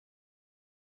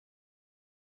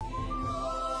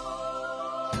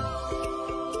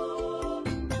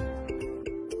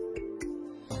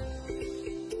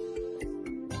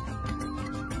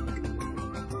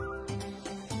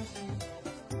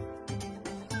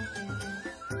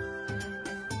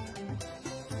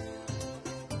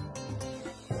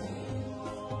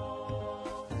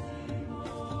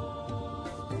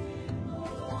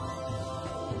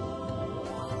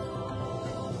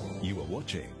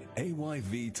watching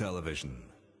AYV Television.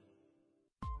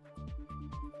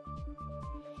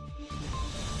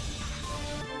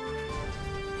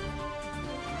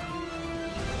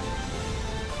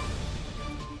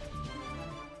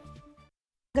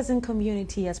 Magazine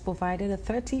community has provided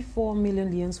 34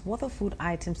 million lions worth of food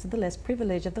items to the less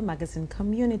privileged of the magazine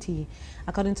community.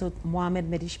 According to Mohammed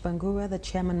Medish Bangura, the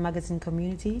chairman magazine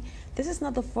community, this is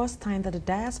not the first time that the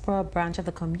diaspora branch of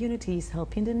the community is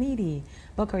helping the needy.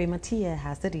 Bakari Matia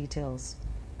has the details.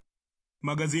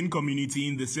 Magazine community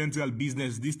in the central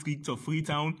business district of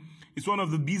Freetown is one of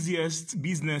the busiest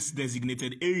business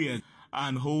designated areas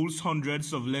and holds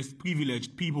hundreds of less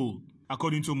privileged people.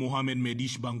 According to Mohammed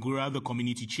Medish Bangura, the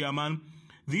community chairman,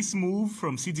 this move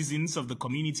from citizens of the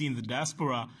community in the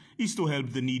diaspora is to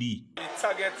help the needy. We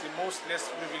target the most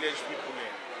less privileged people,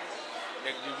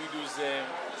 like the widows, the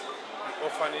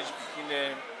orphanage,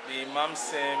 the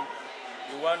imams,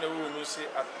 the one who will say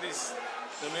at least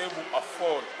they may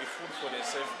afford a food for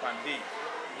themselves per day.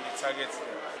 We target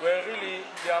them. Well, really,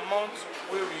 the amount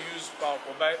we use to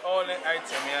buy all the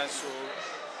items, so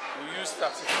we use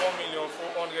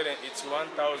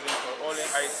 34,481,000 for all the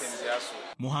items there.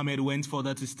 Mohammed went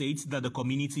further to state that the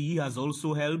community has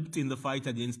also helped in the fight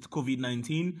against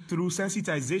COVID-19 through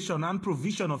sensitization and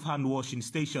provision of hand-washing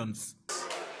stations. We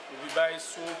buy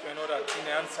soap and other things,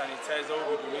 hand sanitizer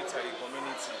we donate to the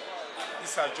community.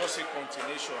 These are just a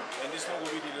continuation, and this one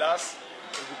will be the last.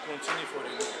 We will continue for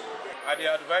the good. I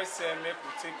advise make we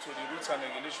take to the rules and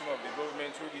regulation of the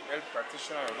government through the health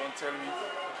practitioner. Don't tell me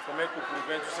for make we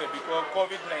prevent to say because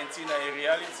COVID-19 are a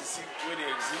reality sick where they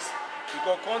exist.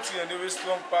 Because continue the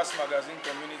strong past magazine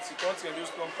community, continue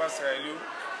strong past Israel,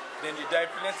 then they die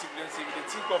plenty. If they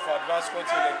think of advanced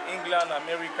countries like England,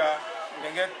 America,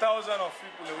 they get thousands of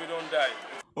people that we don't die.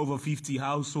 Over 50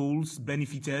 households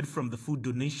benefited from the food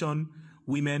donation.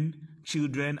 Women,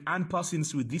 children, and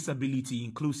persons with disability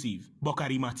inclusive.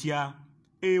 Bakari Matia,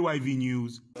 AYV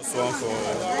News. Just want to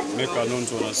make a known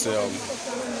to us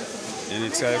in the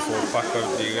try for pack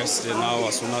up the rest now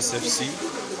as soon as FC.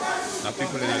 Now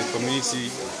people in the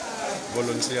community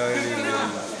voluntarily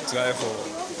try for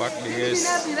pack the rest,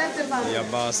 the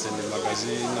bus and the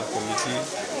magazine, the committee,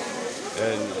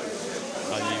 and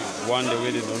one the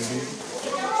way they don't do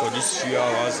for these few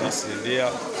hours as they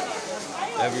are.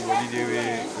 Everybody they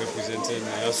were representing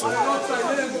also.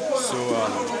 So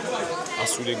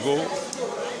as we go,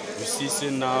 we see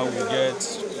now we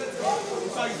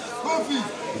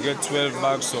get 12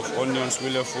 bags of onions. We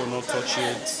left for not touch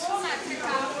it.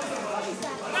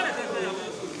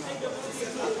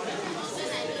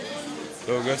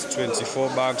 So we get 24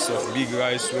 bags of big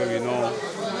rice where we not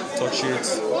touch it.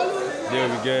 There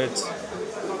we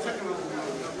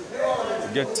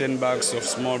get 10 bags of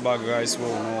small bag rice where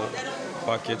we know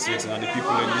packets it, and the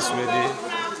people in this way there,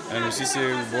 and we see say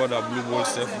we bought a blue ball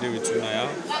stuff there with Tunaya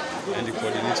and the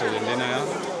coordinator in Denaya.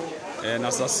 And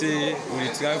as I say, we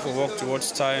try for work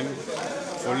towards time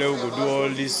for let we go do all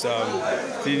this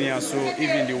thing here. So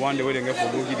even the one the way they get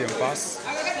for go give them pass,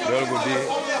 they all go there.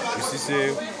 We see say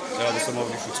there are some of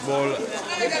the football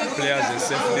players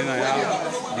themselves Denaya,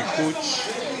 the coach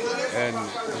and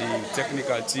the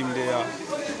technical team there,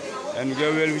 and we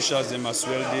get well wishers them as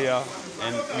well there.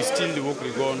 And we still the work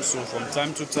we go on, so from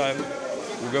time to time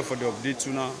we go for the update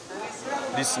tuna.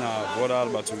 This now Border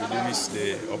but we do miss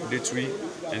the update we,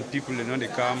 and people they know they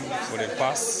come for the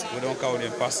pass. We don't count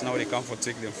them pass now, they come for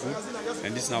take them food.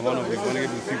 And this now one of the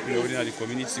vulnerable people within the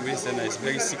community where he said that is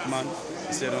very sick man.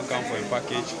 He said don't come for a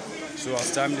package. So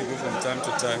as time they go from time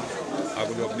to time, I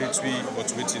would update we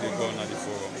but wait till they go on at the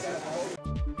forum.